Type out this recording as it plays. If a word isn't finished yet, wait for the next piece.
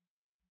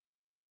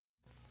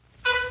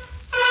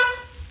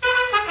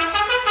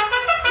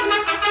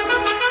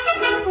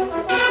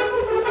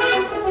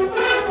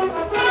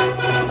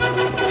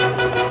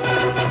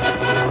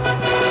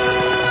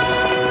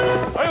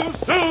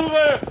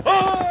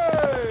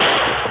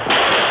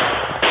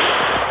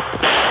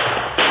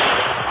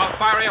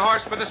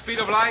horse with the speed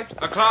of light,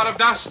 a cloud of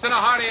dust, and a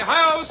hearty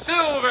hi-yo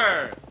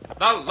Silver,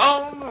 the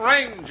Lone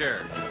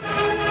Ranger.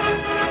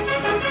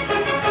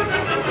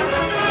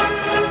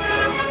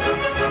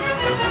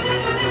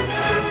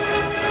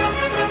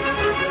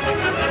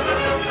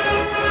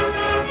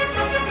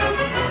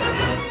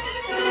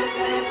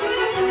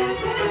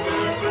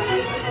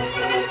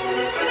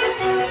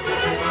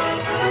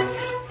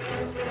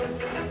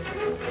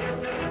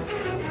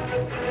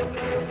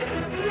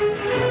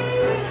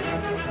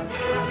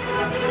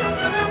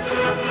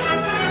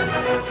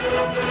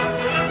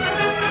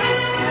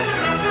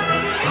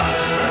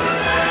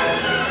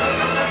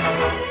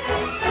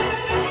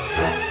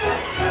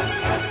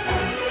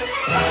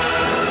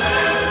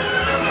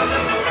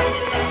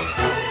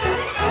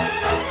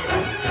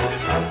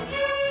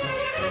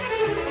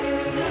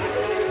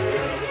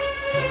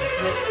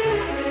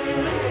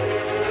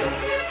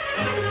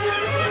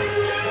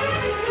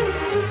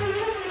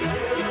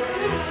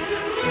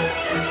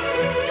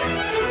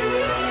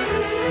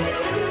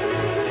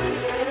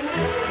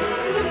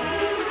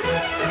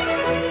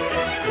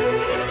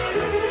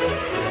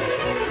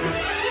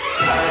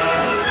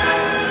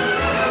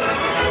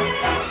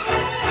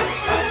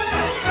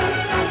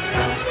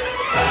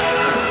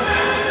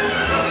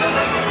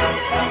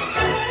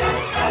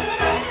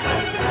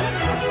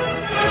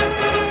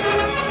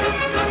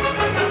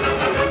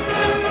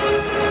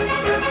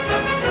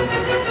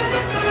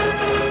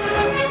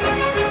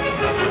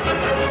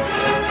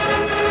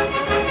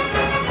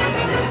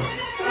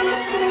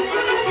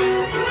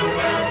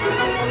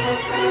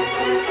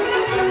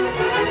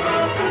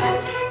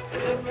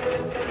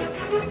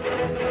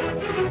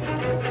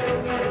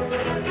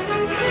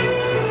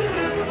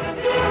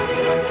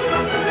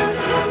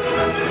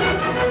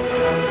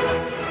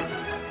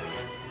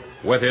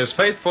 With his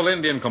faithful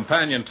Indian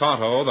companion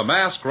Tonto, the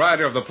masked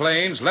rider of the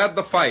plains led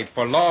the fight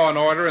for law and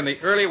order in the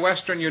early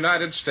western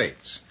United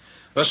States.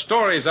 The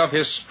stories of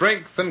his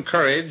strength and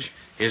courage,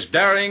 his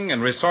daring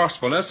and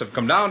resourcefulness have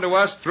come down to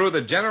us through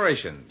the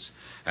generations.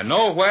 And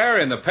nowhere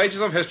in the pages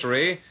of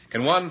history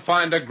can one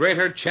find a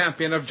greater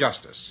champion of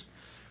justice.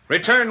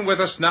 Return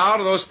with us now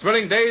to those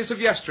thrilling days of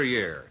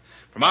yesteryear.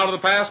 From out of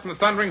the past and the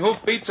thundering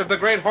hoofbeats of the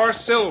great horse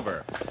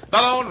Silver, the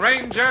Lone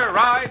Ranger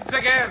rides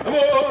again. Come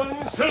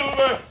on,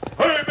 Silver!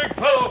 Hurry, big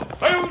fellow!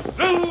 I'm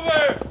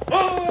Silver!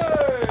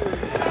 Away!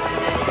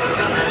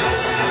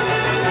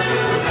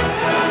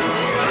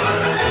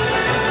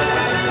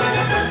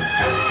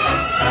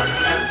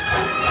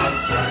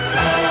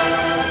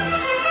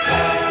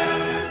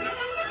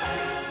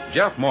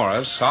 Jeff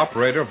Morris,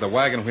 operator of the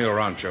Wagon Wheel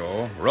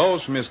Rancho,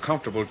 rose from his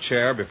comfortable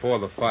chair before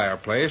the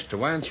fireplace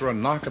to answer a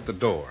knock at the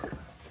door.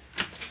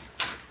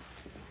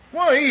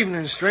 Why,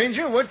 evening,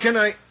 stranger. What can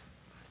I...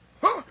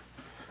 Oh,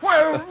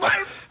 well,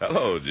 my...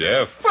 Hello,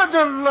 Jeff. For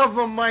the love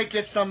of Mike,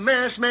 it's the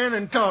masked man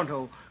and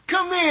Tonto.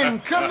 Come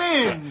in, come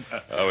in.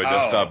 We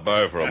just stopped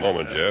by for a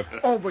moment, Jeff.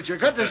 Oh, but you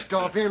got to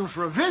stop in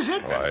for a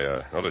visit.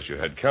 I noticed you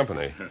had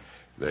company.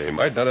 They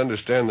might not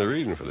understand the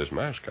reason for this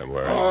mask I'm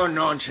wearing. Oh,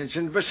 nonsense.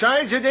 And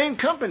besides, it ain't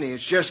company.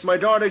 It's just my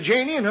daughter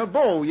Janie and her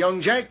beau,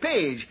 young Jack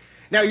Page.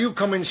 Now, you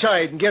come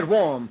inside and get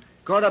warm.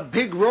 Got a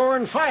big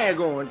roaring fire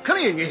going. Come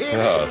in, you hear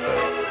me? Oh,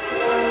 thanks.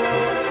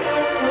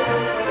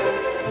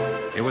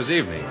 It was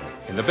evening.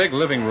 In the big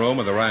living room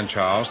of the ranch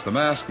house, the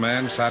masked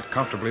man sat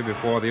comfortably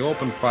before the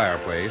open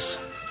fireplace,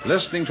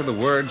 listening to the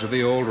words of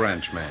the old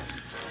ranchman.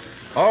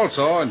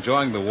 Also,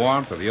 enjoying the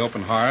warmth of the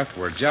open hearth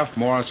were Jeff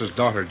Morris's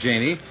daughter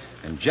Janie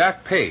and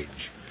Jack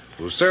Page,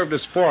 who served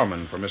as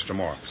foreman for Mr.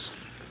 Morris.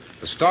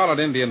 The stolid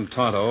Indian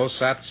Tonto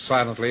sat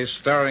silently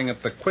staring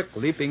at the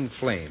quick-leaping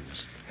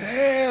flames.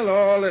 Well,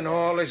 all in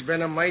all, it's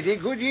been a mighty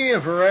good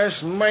year for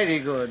us, mighty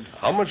good.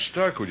 How much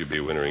stock would you be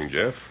wintering,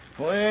 Jeff?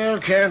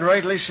 Well, can't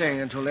rightly say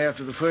until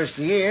after the first of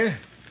the year.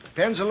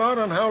 Depends a lot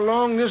on how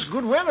long this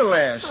good weather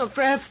lasts. Well,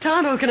 perhaps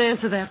Tonto can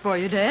answer that for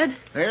you, Dad.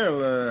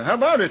 Well, how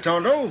about it,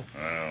 Tonto?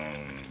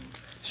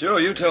 Sure,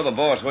 you tell the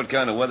boss what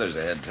kind of weather's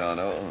ahead,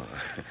 Tonto.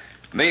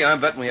 Me,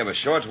 I'm betting we have a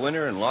short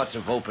winter and lots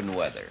of open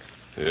weather.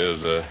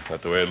 Is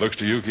that the way it looks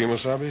to you,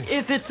 Kemosabe?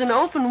 If it's an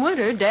open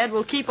winter, Dad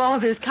will keep all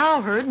of his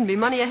cow herd and be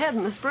money ahead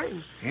in the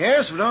spring.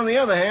 Yes, but on the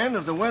other hand,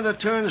 if the weather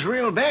turns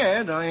real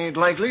bad, I ain't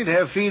likely to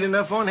have feed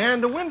enough on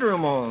hand to winter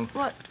 'em all.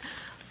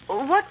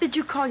 What did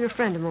you call your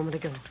friend a moment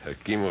ago?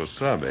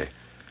 Kemosabe.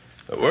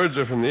 The words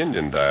are from the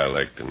Indian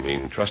dialect and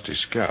mean trusty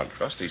scout.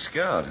 Trusty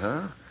scout,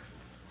 huh?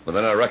 Well,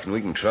 then I reckon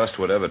we can trust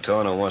whatever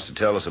Tonto wants to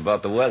tell us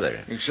about the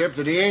weather. Except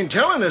that he ain't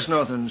telling us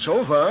nothing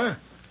so far.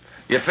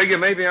 You figure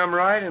maybe I'm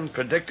right in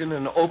predicting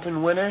an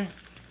open winter?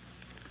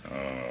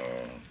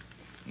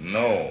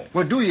 No.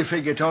 What do you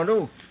figure,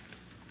 Tonto?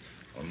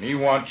 When me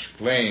watch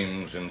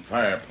flames in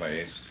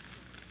fireplace,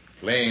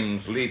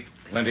 flames leap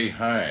plenty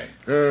high.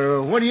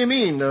 What do you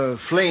mean,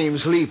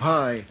 flames leap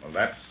high? Well,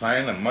 that's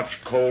sign of much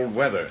cold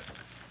weather.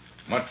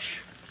 Much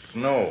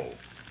snow.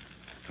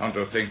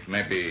 Tonto thinks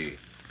maybe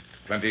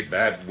plenty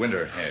bad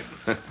winter ahead.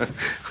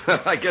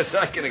 Well, I guess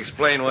I can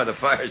explain why the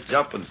fire's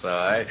jumping so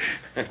high.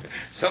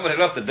 Somebody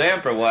left the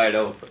damper wide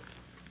open.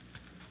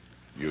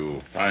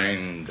 You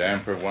find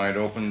damper wide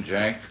open,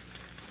 Jack?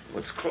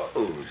 What's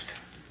closed?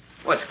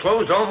 What's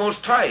closed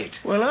almost tight?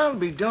 Well, I'll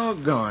be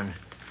doggone.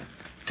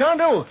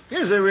 Tonto,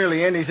 is there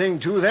really anything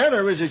to that,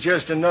 or is it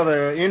just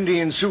another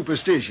Indian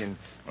superstition?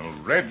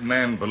 Well, red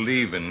man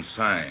believe in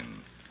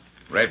sign.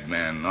 Red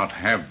man not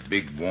have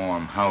big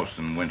warm house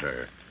in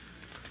winter.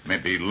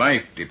 Maybe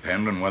life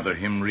depend on whether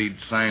him read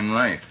sign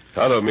right.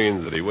 Tonto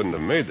means that he wouldn't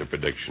have made the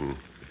prediction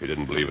if he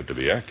didn't believe it to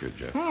be accurate,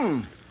 Jeff.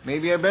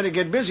 Maybe I better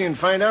get busy and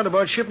find out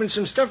about shipping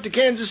some stuff to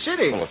Kansas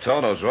City. Well, if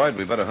Tonto's right,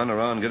 we better hunt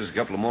around and get us a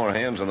couple of more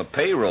hands on the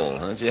payroll,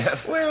 huh, Jeff?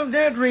 Well,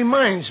 that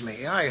reminds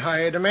me. I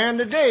hired a man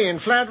today in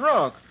Flat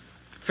Rock.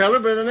 Fella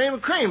by the name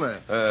of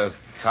Kramer.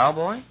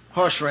 Cowboy?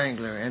 Horse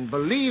wrangler. And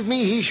believe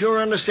me, he sure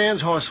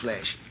understands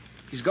horseflesh.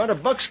 He's got a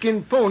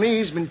buckskin pony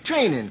he's been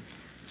training.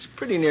 It's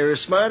pretty near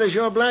as smart as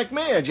your black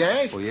mare,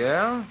 Jack. Oh,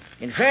 yeah?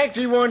 In fact,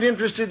 he wasn't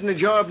interested in the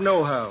job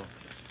nohow.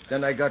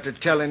 Then I got to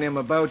telling him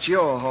about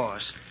your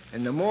horse.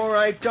 And the more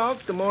I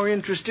talked, the more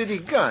interested he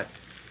got.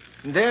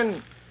 And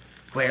then,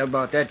 well,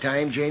 about that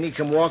time, Janie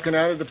come walking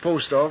out of the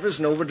post office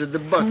and over to the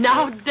buck.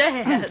 Now,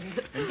 Dad.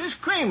 And this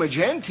Kramer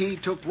gent, he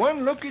took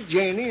one look at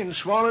Janie and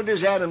swallowed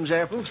his Adam's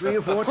apple 3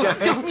 or 4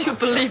 times. Don't you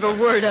believe a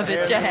word of it,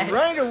 And Jack.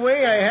 right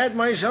away, I had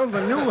myself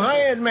a new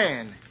hired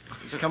man.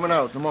 He's coming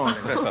out in the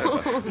morning.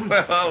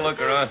 Well, I'll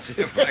look around, see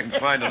if I can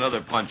find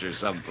another puncher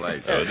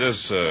someplace.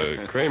 This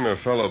Kramer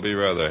fellow be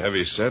rather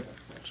heavy set,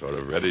 sort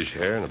of reddish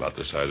hair, and about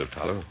the size of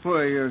Tonto.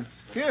 Why,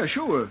 yeah,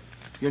 sure.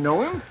 You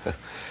know him?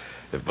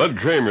 If Bud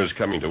Kramer's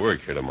coming to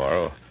work here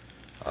tomorrow,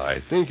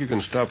 I think you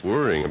can stop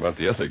worrying about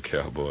the other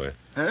cowboy.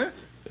 Huh?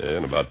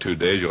 In about 2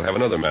 days, you'll have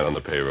another man on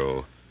the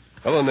payroll.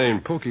 A fellow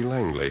named Pokey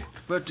Langley.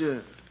 But,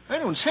 I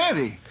don't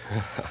savvy.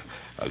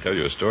 I'll tell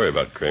you a story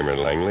about Kramer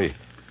and Langley.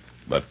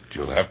 But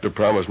you'll have to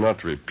promise not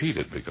to repeat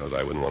it because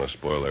I wouldn't want to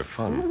spoil their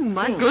fun. Oh,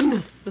 my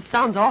goodness. This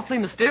sounds awfully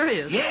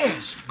mysterious.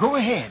 Yes, go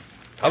ahead.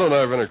 Tonto and I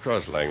have run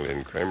across Langley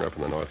and Kramer up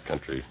in the North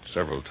Country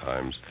several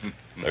times.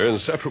 They're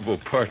inseparable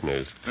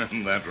partners. That's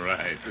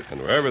right. And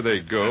wherever they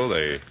go,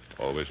 they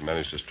always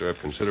manage to stir up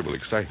considerable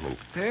excitement.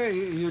 Hey,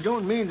 you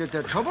don't mean that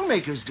they're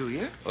troublemakers, do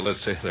you? Well,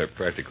 let's say they're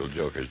practical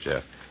jokers,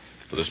 Jeff,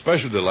 with a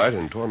special delight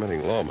in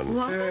tormenting lawmen.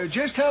 What?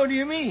 Just how do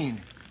you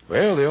mean?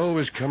 Well, they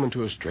always come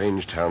into a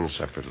strange town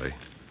separately.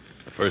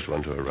 The first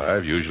one to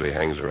arrive usually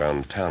hangs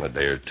around town a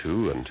day or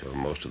two until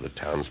most of the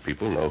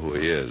townspeople know who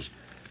he is.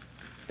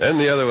 Then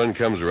the other one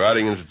comes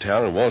riding into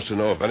town and wants to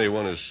know if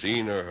anyone has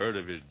seen or heard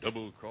of his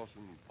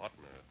double-crossing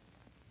partner.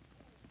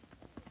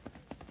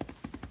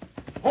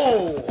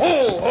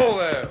 Ho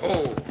there,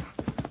 ho.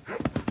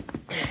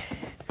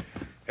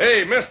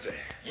 Hey, mister.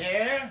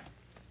 Yeah?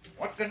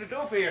 What can I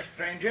do for you,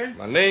 stranger?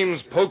 My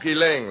name's Pokey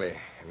Langley,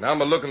 and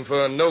I'm a-looking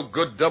for a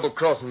no-good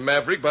double-crossing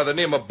maverick by the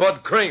name of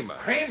Bud Kramer.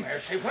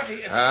 Kramer, say, what are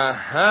you...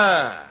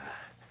 Aha.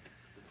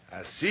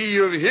 I see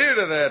you've heard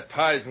of that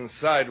Pison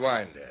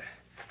Sidewinder.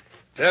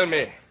 Tell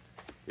me,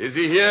 is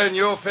he here in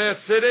your fair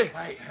city?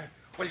 Why,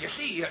 well, you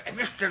see,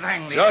 Mr.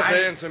 Langley, Just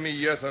answer me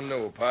yes or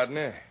no,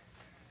 partner.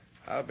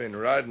 I've been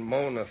riding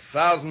more than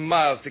 1,000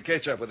 miles to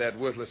catch up with that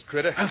worthless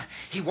critter.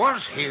 he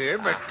was here,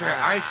 but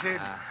I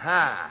said...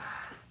 Aha.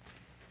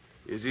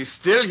 Is he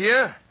still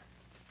here?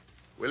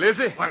 Well, is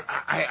he? Well,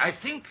 I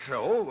think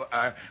so,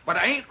 but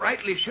I ain't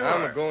rightly sure.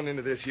 I'm going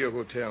into this here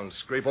hotel and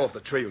scrape off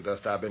the trail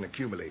dust I've been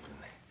accumulating.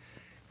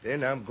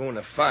 Then I'm going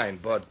to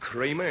find Bud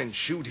Kramer and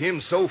shoot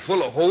him so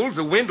full of holes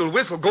the wind will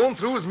whistle going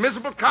through his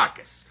miserable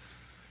carcass.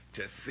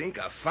 To think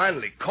I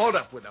finally caught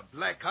up with a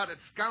black-hearted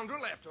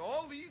scoundrel after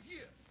all these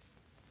years.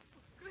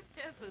 Good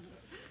heavens.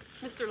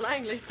 Mr.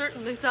 Langley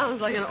certainly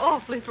sounds like an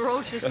awfully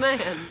ferocious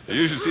man.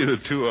 You should see the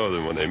two of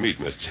them when they meet,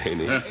 Miss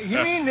Cheney.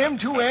 You mean them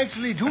two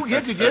actually do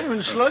get together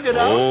and slug it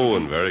out? Oh,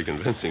 and very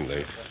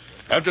convincingly.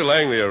 After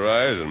Langley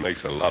arrives and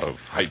makes a lot of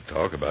fight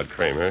talk about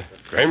Kramer,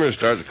 Kramer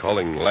starts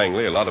calling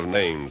Langley a lot of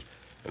names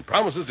and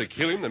promises to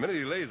kill him the minute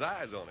he lays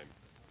eyes on him.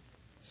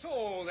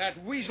 So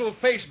that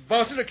weasel-faced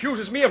buzzard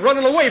accuses me of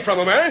running away from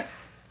him, eh?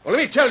 Well,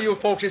 let me tell you,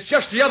 folks, it's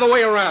just the other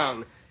way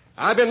around.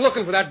 I've been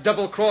looking for that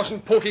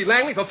double-crossing Pokey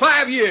Langley for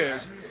 5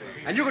 years.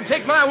 And you can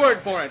take my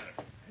word for it.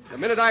 The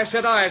minute I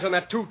set eyes on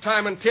that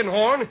two-timing tin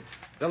horn,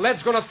 the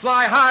lead's going to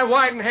fly high,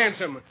 wide, and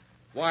handsome.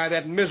 Why,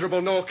 that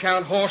miserable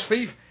no-account horse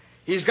thief,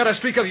 he's got a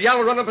streak of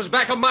yellow running up his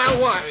back a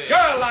mile wide. You're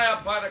a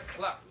liar by the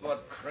clock, Bud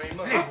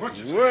Kramer. Hey, what's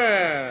this?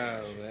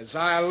 Well, as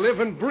I live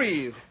and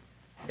breathe,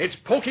 it's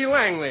Pokey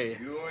Langley.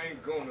 You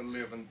ain't going to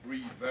live and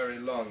breathe very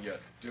long, you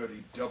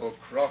dirty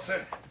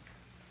double-crosser.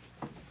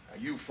 Now,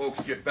 you folks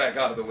get back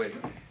out of the way.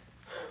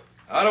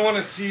 I don't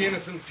want to see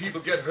innocent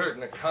people get hurt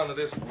on account of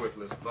this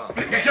worthless bum.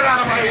 Get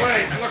out of my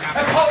way. Look,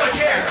 hold the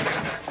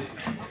chair.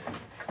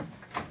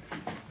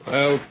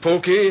 Well,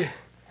 Pokey,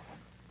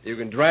 you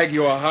can drag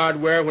your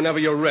hardware whenever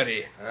you're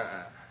ready.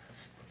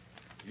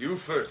 You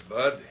first,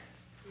 Bud.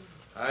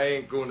 I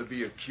ain't going to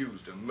be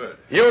accused of murder.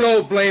 You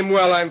know blame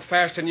well I'm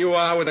faster than you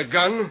are with a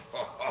gun.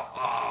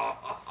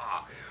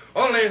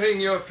 Only thing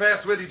you're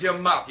fast with is your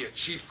mouth, you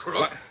chief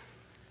crook. What?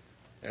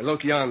 Now,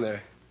 look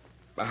yonder,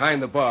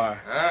 behind the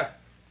bar. Huh?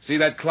 See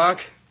that clock?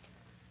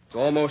 It's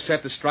almost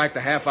set to strike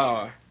the half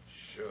hour.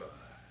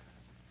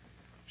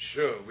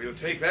 Sure, we'll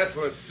take that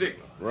for a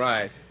signal.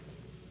 Right.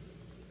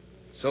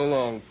 So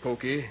long,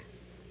 Pokey.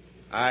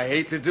 I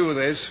hate to do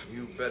this.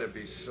 You better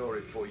be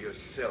sorry for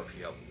yourself,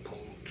 you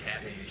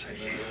polecat.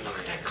 Look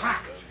at that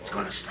clock. It's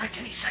going to strike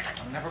any second.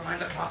 Oh, never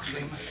mind the clock,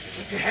 Slim.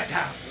 Keep your head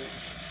down.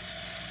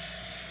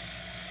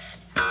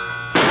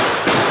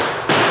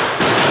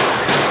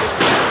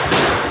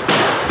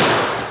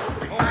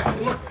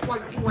 Look,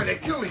 they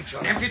killed each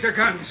other. Empty their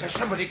guns.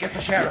 Somebody get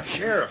the sheriff.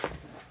 Sheriff?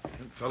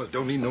 Them fellas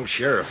don't need no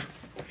sheriff.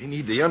 They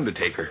need the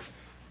Undertaker.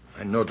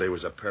 I know they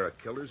was a pair of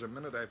killers the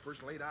minute I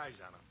first laid eyes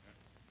on them.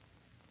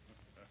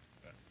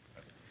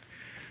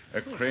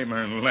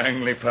 Kramer and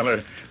Langley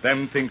feller,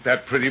 them think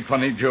that pretty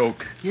funny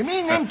joke. You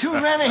mean them two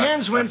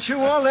Ranahans went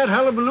through all that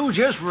hullabaloo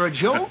just for a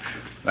joke?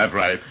 That's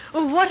right.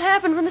 Well, what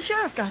happened when the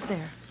sheriff got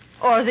there?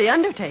 Or the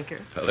Undertaker?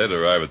 Well, they'd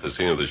arrive at the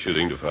scene of the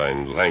shooting to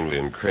find Langley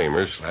and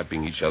Kramer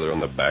slapping each other on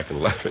the back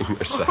and laughing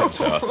their sides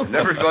out. And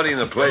everybody in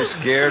the place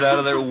scared out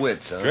of their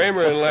wits, huh?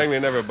 Kramer and Langley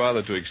never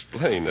bothered to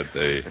explain that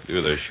they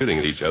do their shooting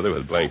at each other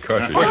with blank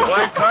cartridges.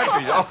 Blank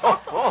cartridges?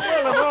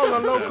 Well, of all the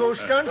loco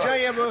stunts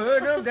I ever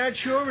heard of, that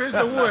sure is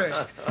the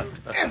worst.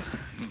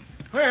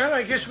 Well,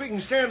 I guess we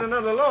can stand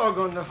another log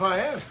on the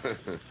fire.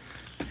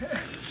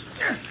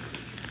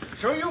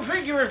 So you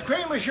figure if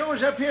Kramer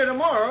shows up here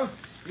tomorrow,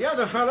 the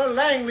other fellow,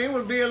 Langley,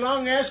 will be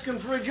along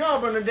asking for a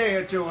job in a day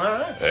or two,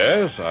 huh?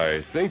 Yes,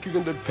 I think you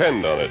can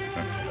depend on it.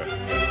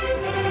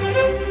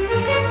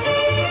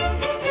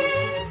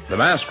 The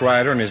masked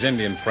rider and his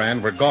Indian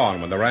friend were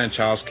gone when the ranch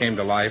house came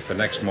to life the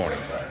next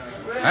morning.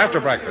 After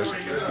breakfast,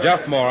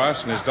 Jeff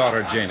Morris and his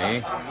daughter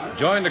Janie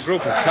joined a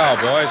group of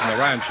cowboys in the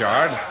ranch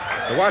yard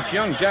to watch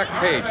young Jack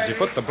Page as he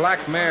put the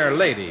black mare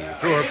Lady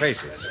through her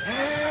paces.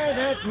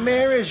 That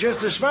mare is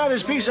just the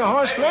smartest piece of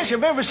horse flesh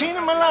I've ever seen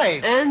in my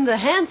life. And the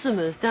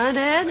handsomest, huh,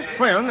 Dad?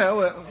 Well,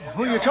 now,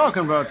 who are you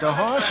talking about, the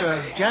horse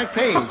or Jack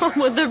Page?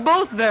 Well, they're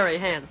both very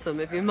handsome,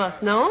 if you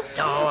must know.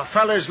 Oh, a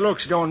fella's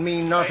looks don't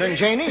mean nothing,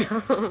 Janie.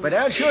 But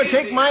I'll sure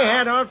take my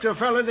hat off to a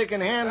fella that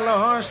can handle a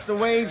horse the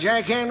way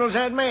Jack handles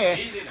that mare.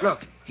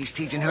 Look, he's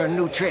teaching her a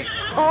new trick.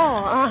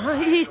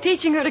 Oh, he's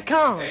teaching her to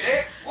count.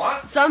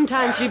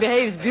 Sometimes she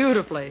behaves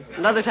beautifully,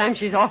 and other times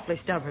she's awfully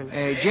stubborn.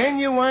 A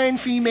genuine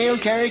female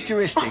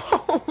characteristic.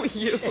 Oh,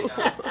 you.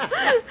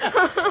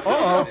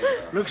 Uh-oh.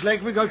 Looks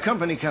like we got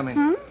company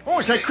coming. Oh,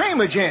 it's that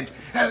Kramer gent.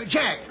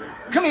 Jack,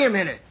 come here a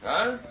minute.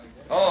 Huh?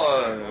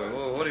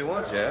 Oh, what do you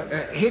want,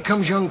 Jeff? Here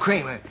comes young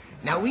Kramer.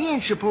 Now, we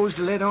ain't supposed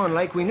to let on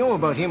like we know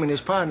about him and his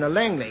partner,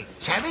 Langley.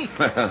 Savvy?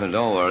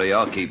 Don't worry,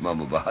 I'll keep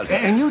mum about it.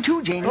 And you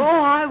too, Janie. Oh,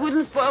 I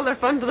wouldn't spoil their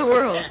fun for the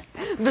world.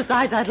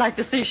 Besides, I'd like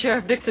to see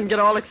Sheriff Dixon get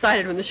all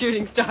excited when the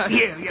shooting starts.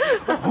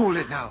 Yeah. Hold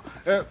it now.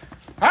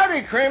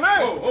 Howdy, Kramer.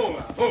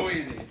 Oh,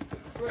 easy.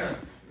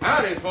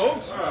 Howdy,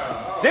 folks.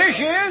 This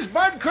is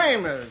Bud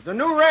Kramer, the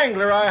new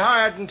wrangler I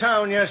hired in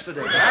town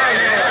yesterday.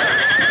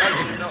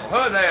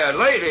 Her there,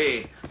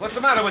 lady. What's the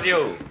matter with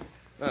you?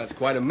 That's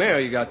quite a mare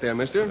you got there,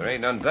 mister. There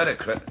ain't none better,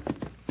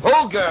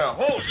 Hold, girl.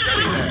 Hold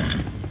steady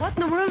there. What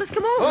in the world has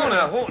come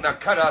over? Hold now.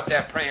 Cut out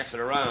that prancing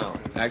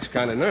around. Acts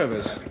kind of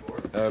nervous.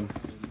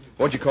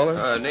 What'd you call her?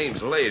 Her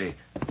name's Lady.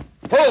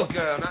 Hold,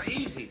 girl. Now,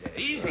 easy there.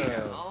 Easy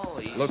now. Oh,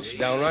 easy. Looks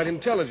downright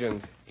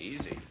intelligent.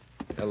 Easy.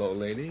 Hello,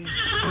 lady.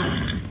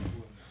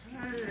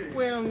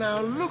 Well,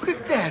 now, look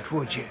at that,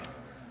 would you?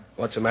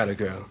 What's the matter,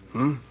 girl?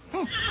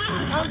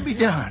 I'll be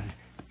darned.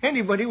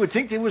 Anybody would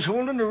think they was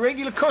holding a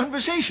regular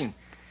conversation.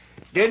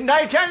 Didn't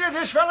I tell you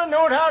this fella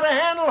knowed how to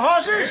handle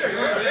horses?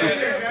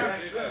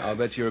 I'll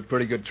bet you're a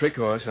pretty good trick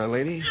horse, huh,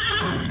 lady?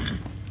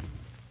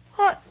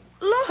 What?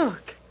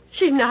 Look.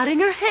 She's nodding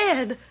her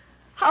head.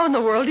 How in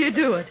the world do you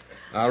do it?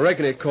 I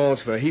reckon it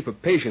calls for a heap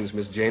of patience,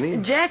 Miss Janie.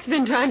 Jack's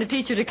been trying to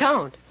teach her to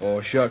count.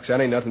 Oh, shucks. That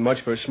ain't nothing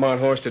much for a smart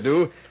horse to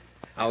do.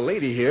 Our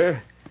lady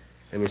here.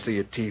 Let me see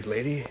your teeth,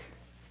 lady.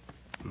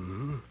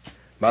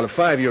 About a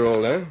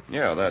 5-year-old, huh?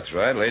 Yeah, that's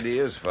right. Lady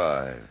is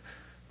 5.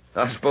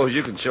 I suppose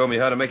you can show me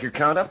how to make her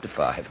count up to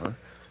 5, huh?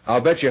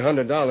 I'll bet you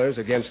 $100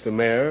 against the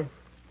mare.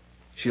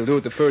 She'll do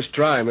it the first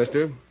try,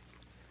 mister.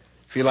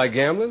 Feel like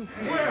gambling?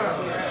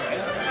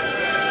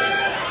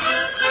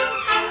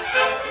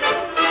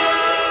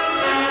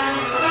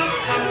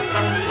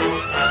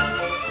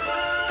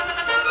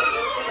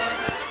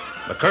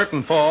 The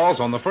curtain falls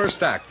on the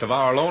first act of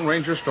our Lone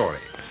Ranger story.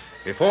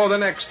 Before the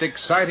next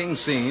exciting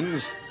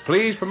scenes,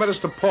 please permit us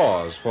to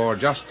pause for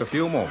just a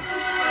few moments.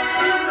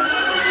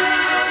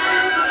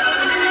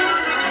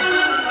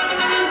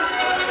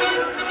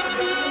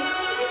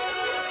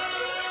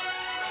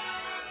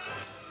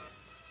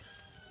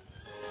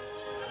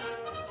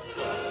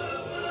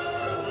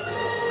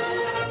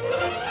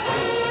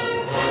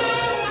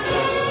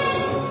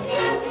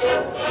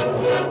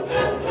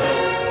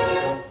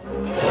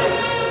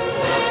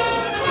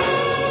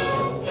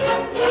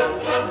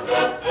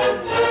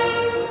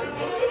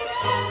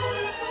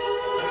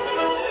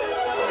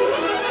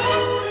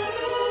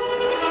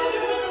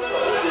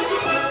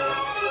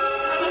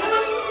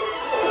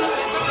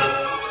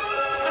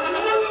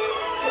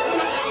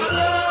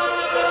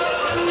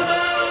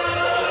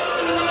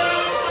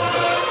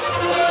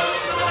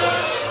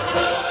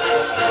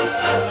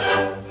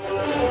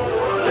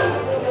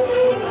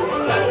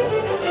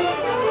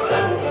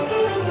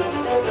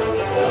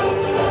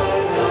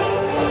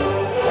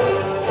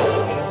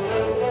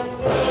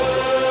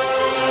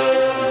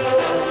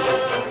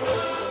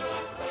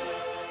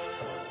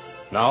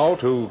 Now,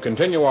 to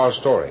continue our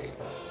story.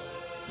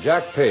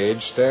 Jack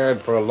Page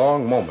stared for a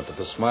long moment at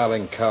the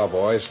smiling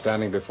cowboy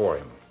standing before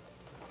him.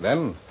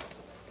 Then...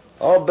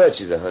 I'll bet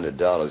you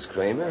 $100,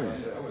 Kramer.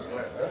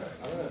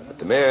 But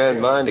the mare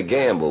ain't mine to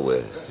gamble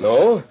with.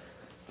 No?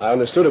 I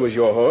understood it was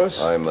your horse.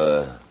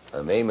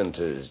 I'm aiming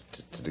to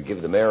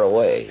give the mare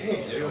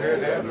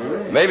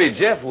away. Maybe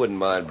Jeff wouldn't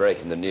mind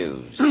breaking the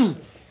news.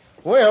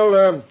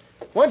 Well,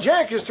 what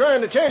Jack is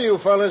trying to tell you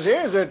fellas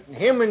is that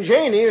him and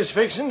Janie is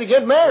fixing to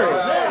get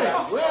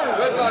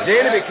married.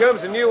 Janie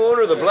becomes the new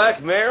owner of the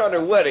black mare on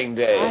her wedding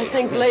day. I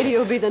think Lady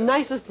will be the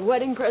nicest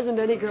wedding present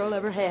any girl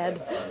ever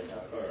had.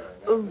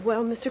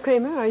 Well, Mr.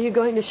 Kramer, are you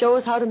going to show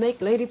us how to make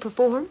Lady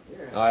perform?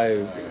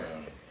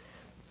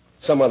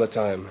 Some other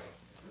time.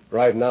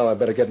 Right now, I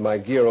better get my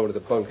gear over to the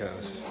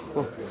bunkhouse.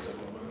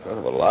 Kind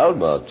of a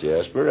loudmouth,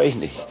 Jasper,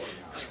 ain't he?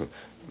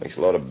 Makes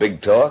a lot of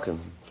big talk and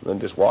then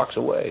just walks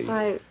away.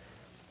 I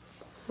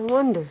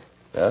wonder.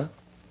 Huh?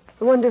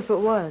 I wonder if it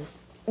was.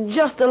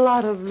 Just a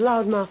lot of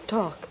loudmouth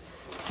talk.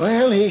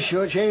 Well, he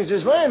sure changed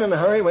his mind in a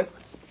hurry when...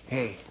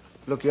 Hey,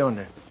 look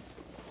yonder.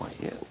 Why,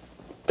 yeah.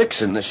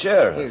 Dixon, the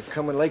sheriff. He's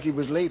coming like he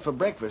was late for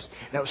breakfast.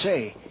 Now,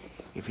 say,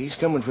 if he's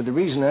coming for the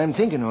reason I'm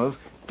thinking of,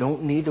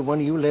 don't neither one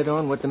of you let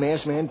on what the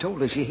masked man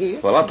told us, you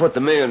hear? Well, I'll put the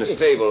mare in the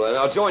stable, and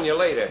I'll join you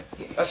later.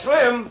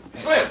 Slim!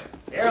 Yeah?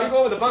 Can you go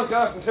over the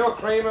bunkhouse and tell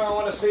Kramer I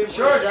want to see him?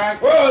 Sure,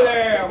 Jack. Whoa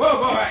there. Whoa,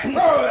 boy.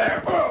 Whoa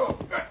there. Whoa.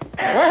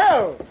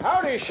 Well,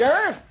 howdy,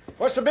 Sheriff.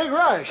 What's the big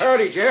rush?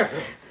 Howdy, Jeff.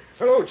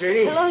 Hello,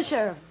 Janie. Hello,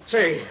 Sheriff.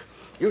 Say,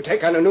 you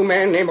take on a new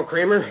man named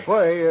Kramer?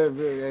 Why,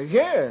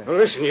 yeah. Well,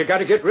 listen, you got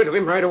to get rid of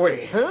him right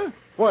away. Huh?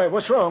 Why,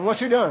 what's wrong? What's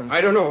he done? I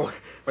don't know,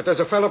 but there's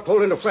a fellow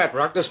pulled into Flat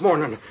Rock this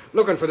morning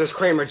looking for this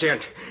Kramer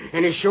gent,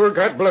 and he's sure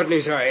got blood in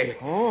his eye.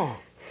 Oh,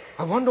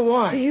 I wonder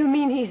why. You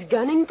mean he's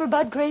gunning for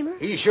Bud Kramer?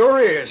 He sure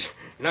is,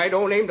 and I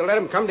don't aim to let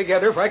him come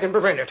together if I can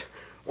prevent it.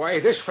 Why,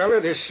 this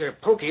fella, this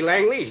Pokey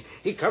Langley,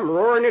 he come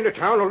roaring into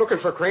town looking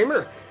for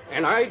Kramer,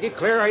 and I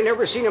declare I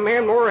never seen a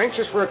man more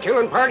anxious for a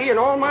killing party in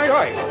all my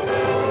life.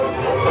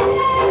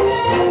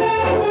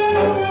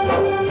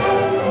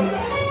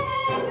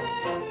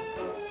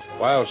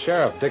 While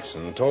Sheriff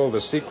Dixon told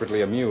the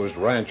secretly amused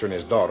rancher and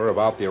his daughter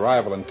about the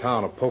arrival in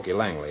town of Pokey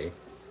Langley,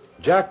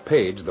 Jack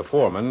Page, the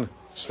foreman,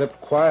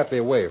 slipped quietly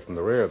away from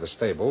the rear of the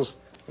stables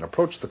and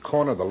approached the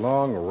corner of the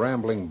long,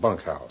 rambling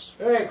bunkhouse.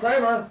 Hey,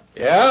 Kramer.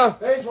 Yeah?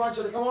 Page wants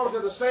you to come over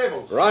to the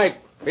stables. Right.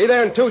 Be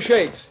there in 2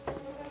 shakes.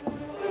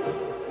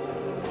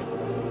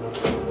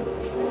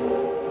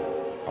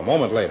 A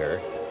moment later,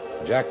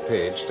 Jack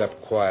Page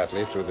stepped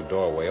quietly through the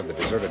doorway of the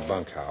deserted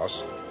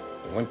bunkhouse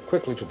and went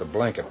quickly to the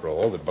blanket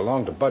roll that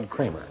belonged to Bud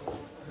Kramer.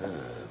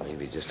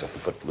 Maybe just a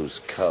footloose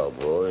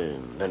cowboy,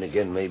 and then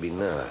again, maybe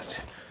not.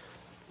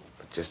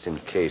 But just in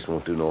case,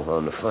 won't do no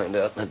harm to find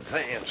out in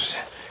advance.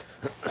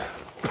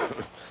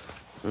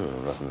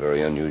 Nothing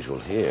very unusual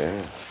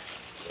here.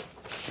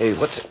 Hey,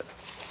 what's...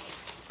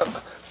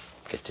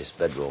 Get this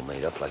bedroll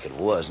made up like it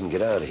was and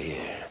get out of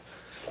here.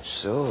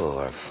 So,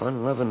 our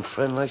fun-loving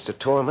friend likes to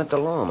torment the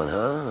lawman,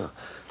 huh?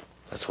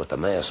 That's what the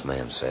masked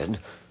man said.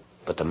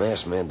 But the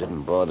masked man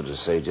didn't bother to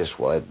say just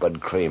why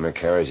Bud Kramer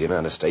carries the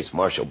United States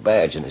Marshal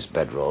badge in his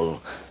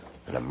bedroll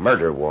and a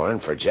murder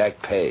warrant for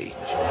Jack Page.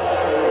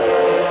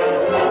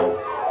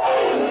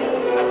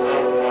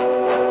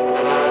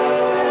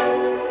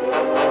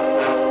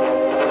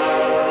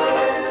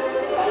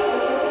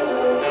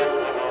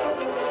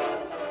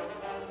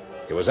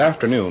 It was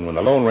afternoon when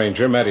the Lone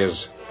Ranger met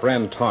his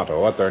friend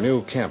Tonto at their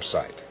new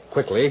campsite.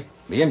 Quickly,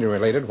 the Indian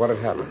related what had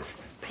happened.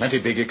 Plenty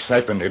big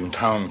excitement in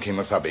town,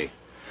 Kemosabe.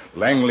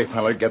 Langley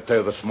feller get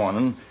there this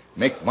morning,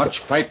 make much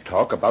fight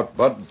talk about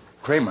Bud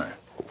Kramer.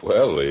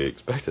 Well, we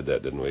expected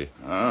that, didn't we?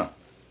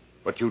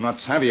 But you not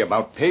savvy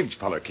about Page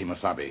feller,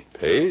 Kemosabe.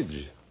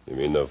 Page? You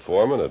mean the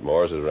foreman at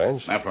Morris's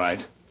ranch? That's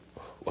right.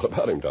 What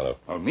about him, Tonto?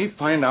 Well, me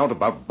find out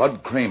about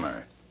Bud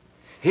Kramer.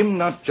 Him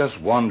not just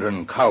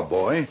wandering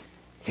cowboy,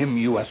 him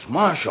U.S.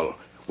 Marshal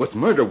with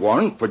murder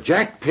warrant for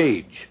Jack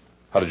Page.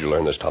 How did you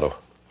learn this, Tonto?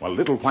 Well, a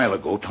little while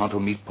ago, Tonto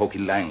meet Pokey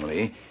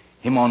Langley.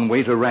 Him on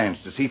way to ranch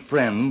to see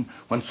friend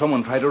when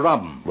someone tried to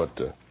rob him. What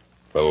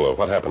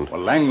happened?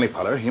 Well, Langley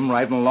feller, him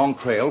riding along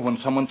trail when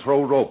someone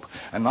throw rope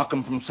and knock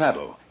him from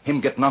saddle.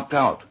 Him get knocked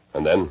out.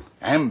 And then?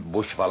 And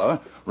Bush feller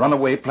run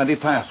away plenty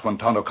fast when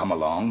Tonto come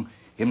along.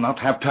 Him not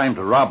have time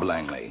to rob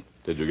Langley.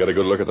 Did you get a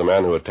good look at the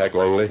man who attacked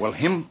Langley? Well,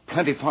 him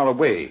plenty far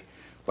away.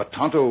 But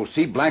Tonto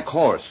see black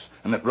horse,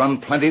 and it run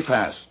plenty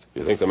fast.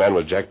 You think the man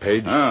was Jack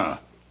Page?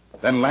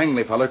 Then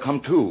Langley feller come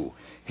too.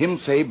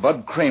 Him say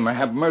Bud Kramer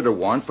have murder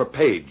warrant for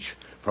Page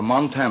from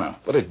Montana.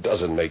 But it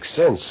doesn't make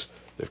sense.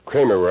 If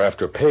Kramer were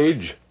after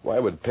Page, why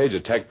would Page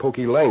attack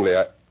Pokey Langley?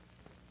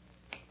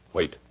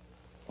 Wait.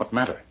 What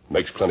matter?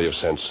 Makes plenty of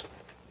sense.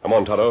 Come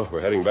on, Tonto.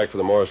 We're heading back for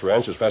the Morris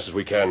Ranch as fast as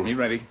we can. Me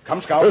ready.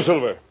 Come, Scout. Here,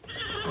 Silver.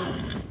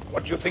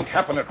 What do you think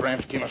happened at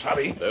Ranch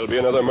Kemosabe? There'll be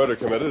another murder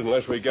committed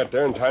unless we get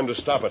there in time to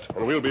stop it.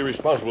 And we'll be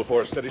responsible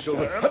for it. Steady,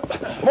 Silver.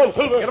 Come on,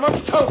 Silver. Get him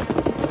up, Scout.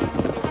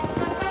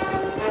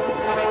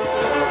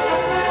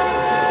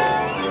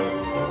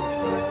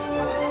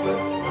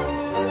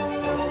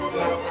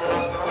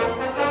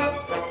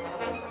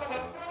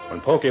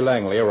 Pokey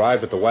Langley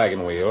arrived at the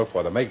wagon wheel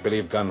for the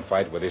make-believe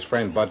gunfight with his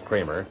friend Bud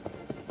Kramer,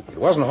 it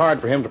wasn't hard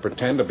for him to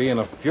pretend to be in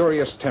a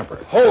furious temper.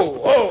 Ho,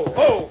 fella,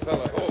 ho.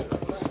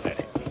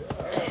 Steady.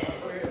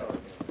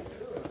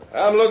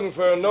 I'm looking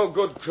for a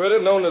no-good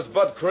critter known as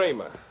Bud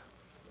Kramer.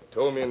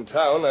 Told me in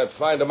town I'd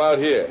find him out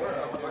here.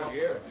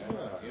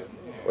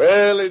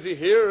 Well, is he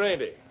here or ain't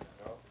he?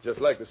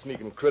 Just like the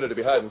sneaking critter to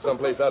be hiding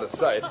someplace out of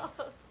sight.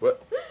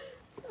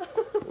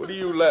 What are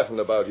you laughing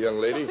about, young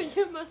lady?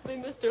 You must be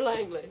Mr.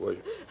 Langley. Well,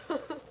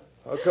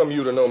 how come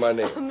you to know my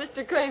name?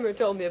 Mr. Kramer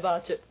told me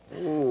about you.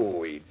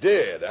 Oh, he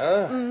did,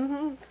 huh?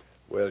 Mm-hmm.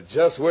 Well,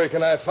 just where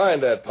can I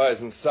find that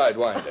pizen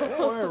sidewinder?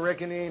 Oh, I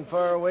reckon he ain't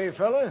far away,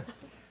 fella.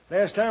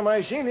 Last time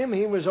I seen him,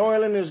 he was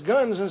oiling his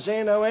guns and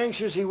saying how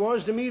anxious he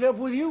was to meet up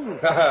with you.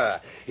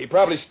 He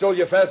probably stole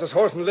your fastest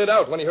horse and lit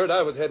out when he heard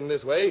I was heading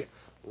this way.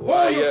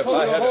 Why, if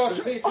I had... horse,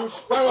 thief, you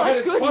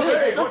sparrow-headed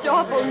Goodness, such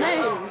awful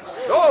names.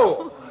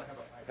 Oh!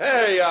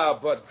 Hey,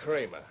 Bud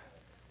Kramer.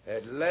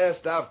 At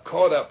last I've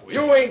caught up with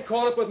you. You ain't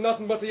caught up with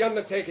nothing but the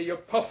Undertaker, you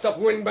puffed-up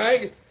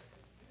windbag.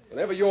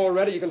 Whenever you're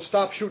ready, you can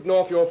stop shooting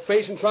off your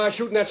face and try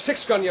shooting that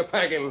 6-gun you're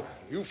packing.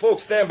 You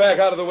folks stand back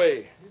out of the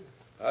way.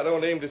 I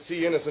don't aim to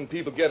see innocent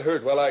people get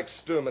hurt while I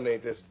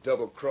exterminate this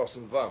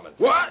double-crossing varmint.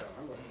 What?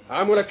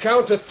 I'm going to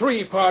count to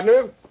 3,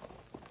 partner.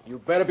 You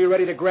better be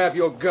ready to grab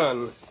your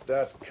gun.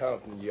 Start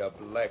counting, you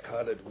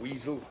black-hearted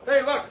weasel.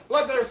 Hey,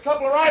 look, there's a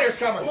couple of riders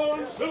coming.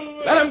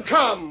 Let them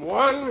come.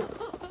 1.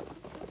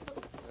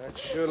 I'd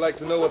sure like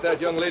to know what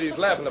that young lady's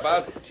laughing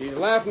about. She's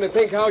laughing to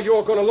think how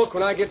you're going to look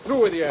when I get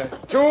through with you.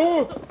 2.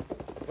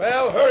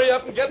 Well, hurry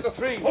up and get the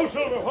 3. Oh,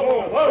 Silver,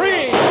 ho!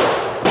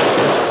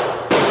 3.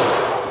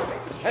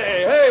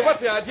 Hey,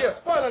 what's the idea?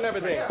 Spoiling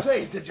everything.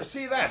 Say, did you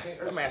see that?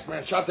 The masked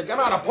man shot the gun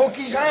out of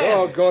Pokey's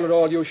hand. Doggone it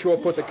all, you sure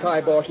put the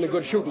kibosh in a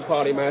good shooting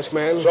party, masked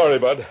man. Sorry,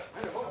 Bud.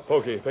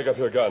 Pokey, pick up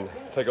your gun.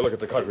 Take a look at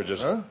the cartridges.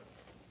 Huh?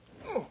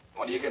 Oh,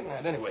 what are you getting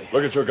at, anyway?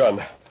 Look at your gun.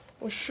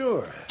 Oh,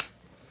 sure.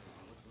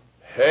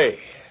 Hey.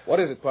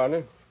 What is it,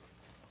 partner?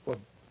 Well,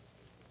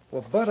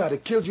 Bud, I'd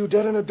have killed you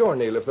dead in a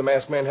doornail if the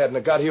masked man hadn't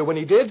have got here when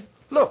he did.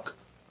 Look.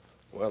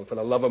 Well, for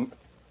the love of...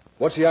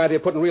 What's the idea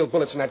of putting real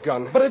bullets in that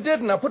gun? But I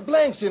didn't. I put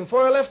blanks in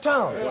before I left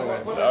town.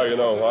 Now you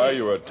know why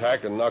you were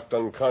attacked and knocked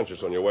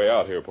unconscious on your way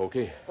out here,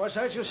 Pokey. What's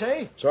that you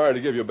say? Sorry to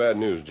give you bad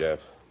news, Jeff,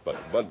 but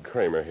Bud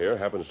Kramer here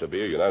happens to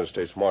be a United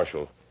States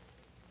Marshal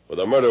with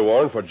a murder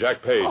warrant for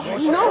Jack Page. Oh,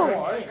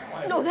 no.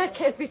 No, that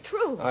can't be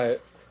true. I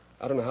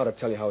don't know how to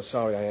tell you how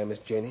sorry I am, Miss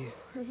Janey.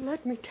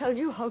 Let me tell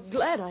you how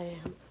glad I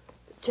am.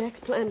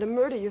 Jack's plan to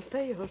murder you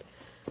failed.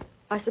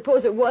 I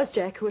suppose it was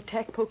Jack who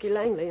attacked Pokey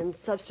Langley and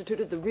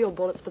substituted the real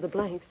bullets for the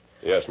blanks.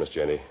 Yes, Miss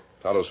Jenny.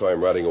 Tonto saw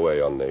him riding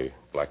away on the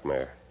black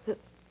mare. The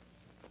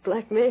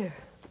black mare?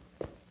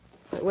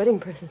 My wedding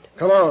present.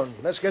 Come on,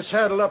 let's get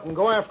saddled up and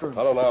go after him.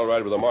 Tonto and I'll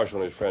ride with the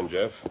marshal and his friend,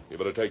 Jeff. You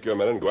better take your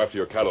men and go after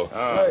your cattle.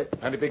 Right.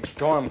 And a big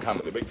storm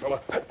coming. The big fella.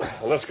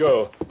 Let's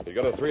go. You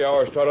got a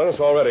 3-hour start on us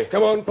already.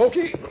 Come on,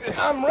 Pokey.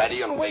 I'm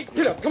ready and waiting.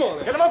 Get up, come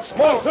on. Get him up,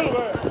 Small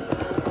Silver!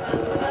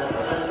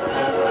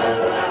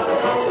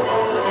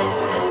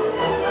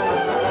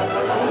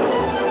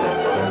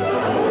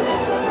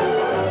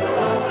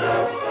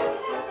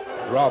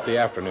 Throughout the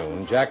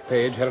afternoon, Jack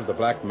Page headed the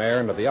black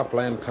mare into the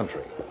upland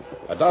country.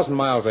 12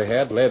 miles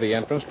ahead lay the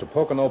entrance to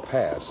Pocono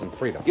Pass in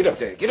freedom. Get up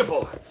there. Get up,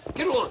 boy.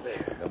 Get along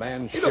there. The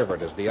man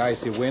shivered as the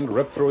icy wind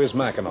ripped through his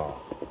mackinaw.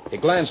 He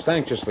glanced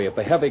anxiously at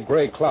the heavy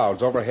gray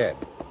clouds overhead.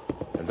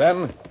 And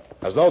then,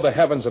 as though the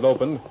heavens had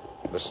opened,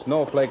 the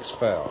snowflakes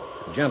fell,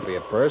 gently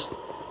at first.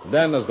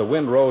 Then, as the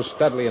wind rose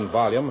steadily in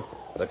volume,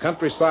 the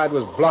countryside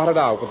was blotted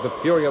out with the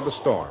fury of the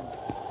storm.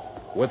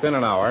 Within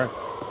an hour,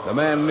 the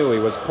man knew he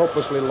was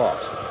hopelessly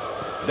lost.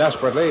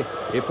 Desperately,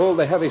 he pulled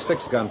the heavy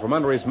 6-gun from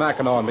under his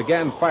mackinaw and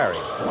began firing.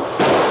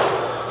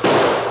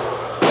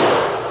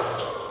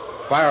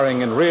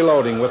 Firing and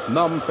reloading with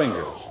numb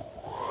fingers.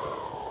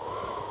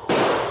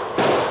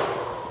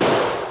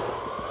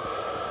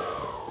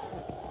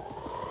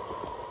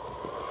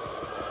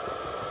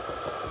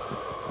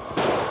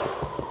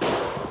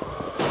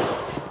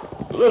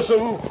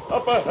 Listen,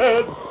 up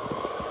ahead.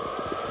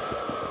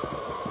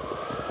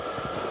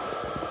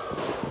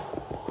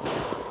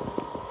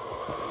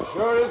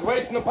 Sure is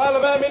wasting a pile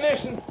of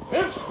ammunition.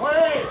 This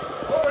way!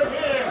 Over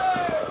here!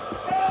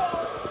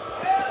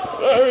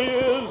 There he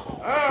is.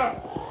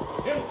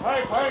 In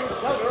tight find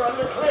shelter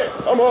under cliff.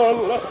 Come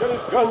on, let's get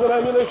his guns and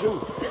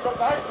ammunition. You go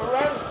back to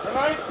ranch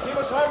tonight,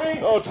 Kimasabi?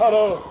 No,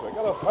 Tonto. We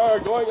got a fire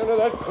going under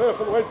that cliff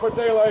and wait for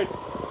daylight.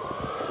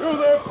 You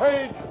there,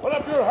 Page. Put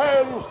up your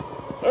hands.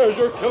 There's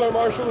your killer,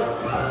 Marshal.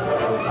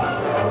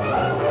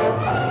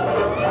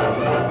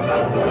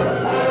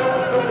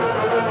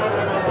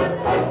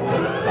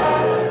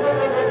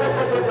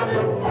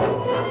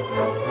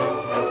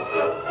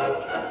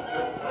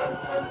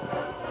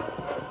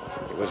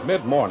 It was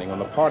mid-morning when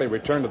the party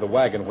returned to the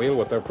wagon wheel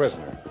with their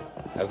prisoner.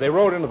 As they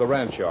rode into the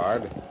ranch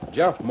yard,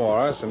 Jeff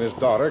Morris and his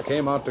daughter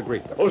came out to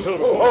greet them. Oh,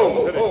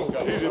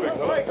 Silver. Easy, big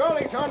fella. My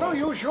golly, Tonto,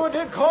 you sure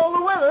did call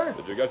the weather.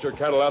 Did you get your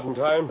cattle out in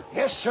time?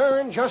 Yes, sir,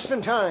 and just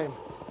in time.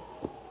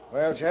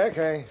 Well, Jack,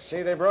 I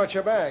see they brought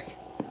you back.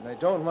 And I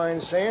don't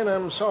mind saying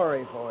I'm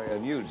sorry for you.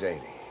 And you,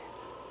 Janie.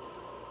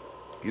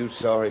 You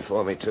sorry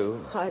for me,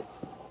 too?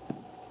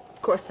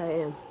 Of course I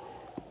am.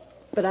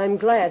 But I'm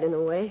glad in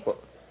a way. Well,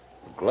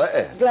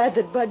 glad? Glad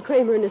that Bud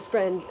Kramer and his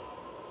friend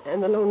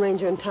and the Lone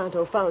Ranger and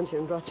Tonto found you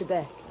and brought you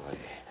back.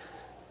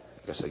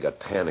 I guess I got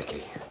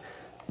panicky.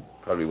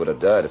 Probably would have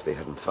died if they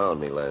hadn't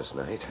found me last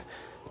night.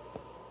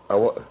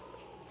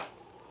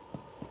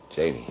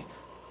 Janie,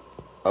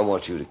 I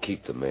want you to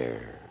keep the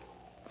mare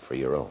for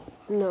your own.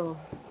 No.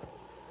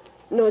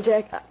 No,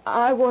 Jack,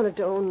 I wanted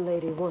to own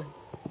Lady once.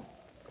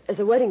 As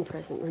a wedding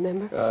present,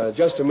 remember?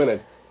 Just a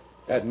minute.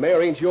 That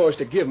mare ain't yours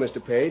to give,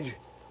 Mr. Page.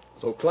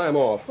 So climb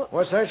off.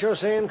 What's that you're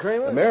saying,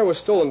 Kramer? The mare was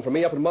stolen from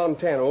me up in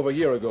Montana over a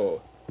year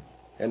ago.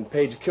 And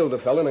Page killed a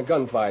fella in a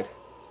gunfight.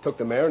 Took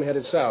the mare and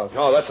headed south.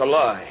 Oh, that's a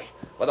lie.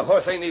 Well, the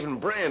horse ain't even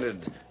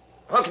branded.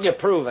 How can you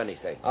prove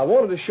anything? I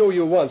wanted to show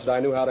you once that I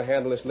knew how to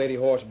handle this lady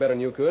horse better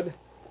than you could.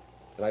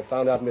 And I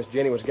found out Miss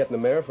Jenny was getting the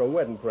mare for a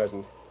wedding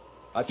present.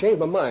 I changed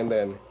my mind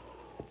then.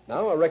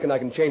 Now I reckon I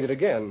can change it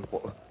again.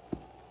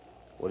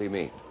 What do you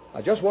mean?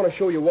 I just want to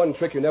show you one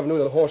trick you never knew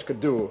that a horse could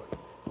do.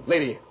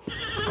 Lady.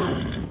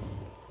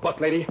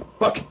 Buck, lady.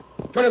 Buck.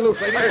 Turn it loose,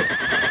 lady.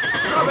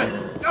 Stop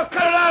it. Now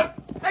cut it out.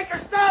 Make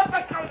her stop.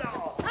 Let go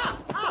now.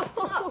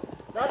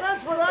 Now,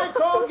 that's what I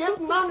call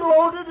getting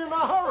unloaded in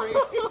a hurry.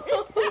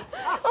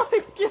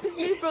 Excuse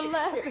me for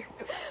laughing,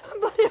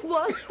 but it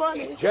was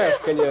funny.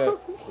 Jack, can you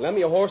lend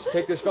me a horse to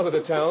take this fella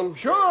to town?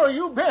 Sure,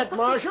 you bet,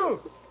 Marshal.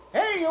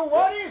 Hey, you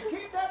waddies,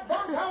 keep that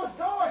bunkhouse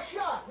door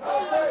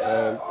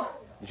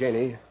shut.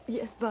 Janie.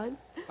 Yes, Bud?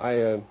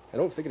 I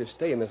don't figure to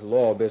stay in this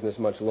law business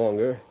much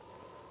longer.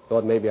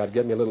 Thought maybe I'd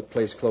get me a little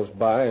place close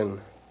by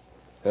and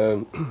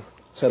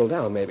settle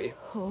down, maybe.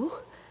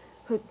 Oh,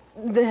 but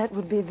that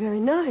would be very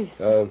nice.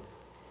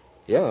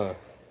 Yeah.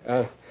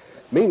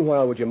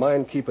 Meanwhile, would you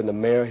mind keeping the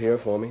mare here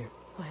for me?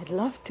 I'd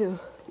love to.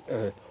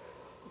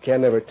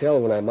 Can't never tell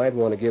when I might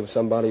want to give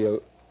somebody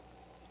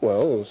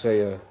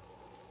say a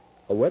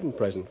wedding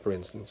present, for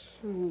instance.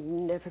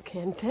 Never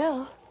can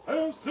tell.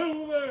 Hail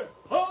Silver!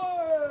 Hi!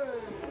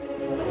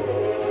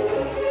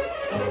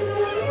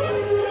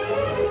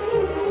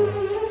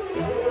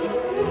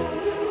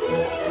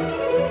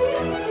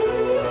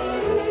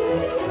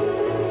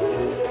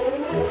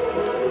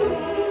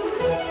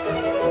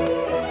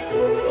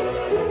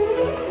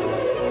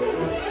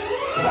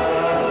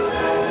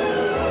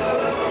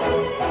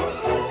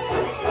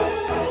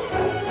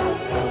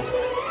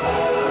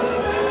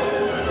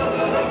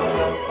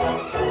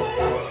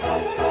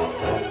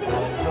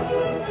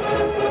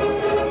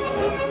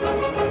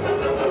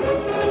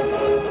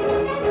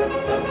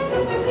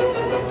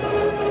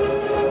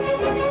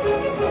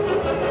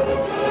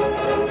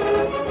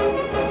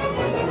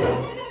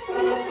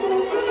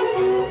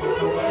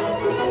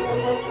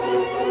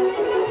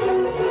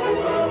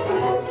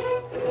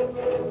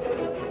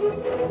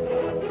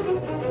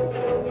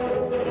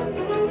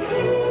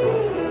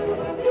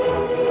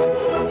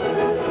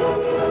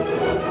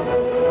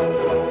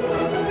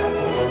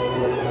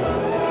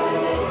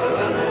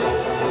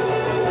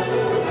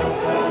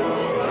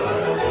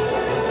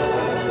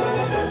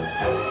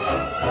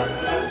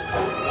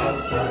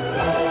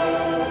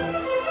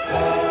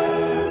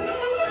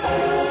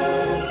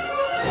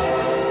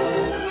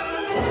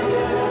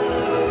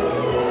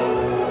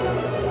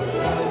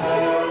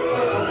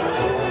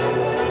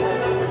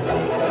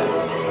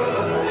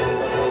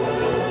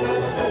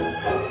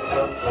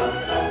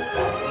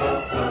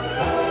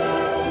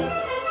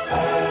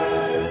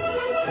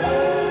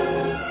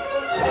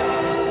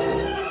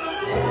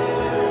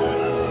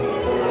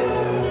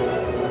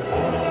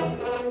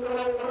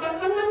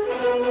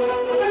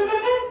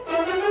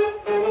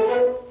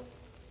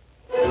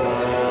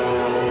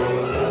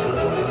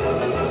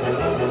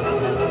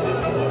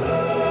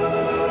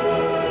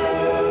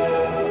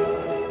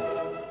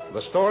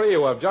 The story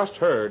you have just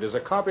heard is a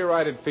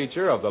copyrighted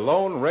feature of the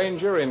Lone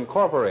Ranger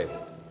Incorporated.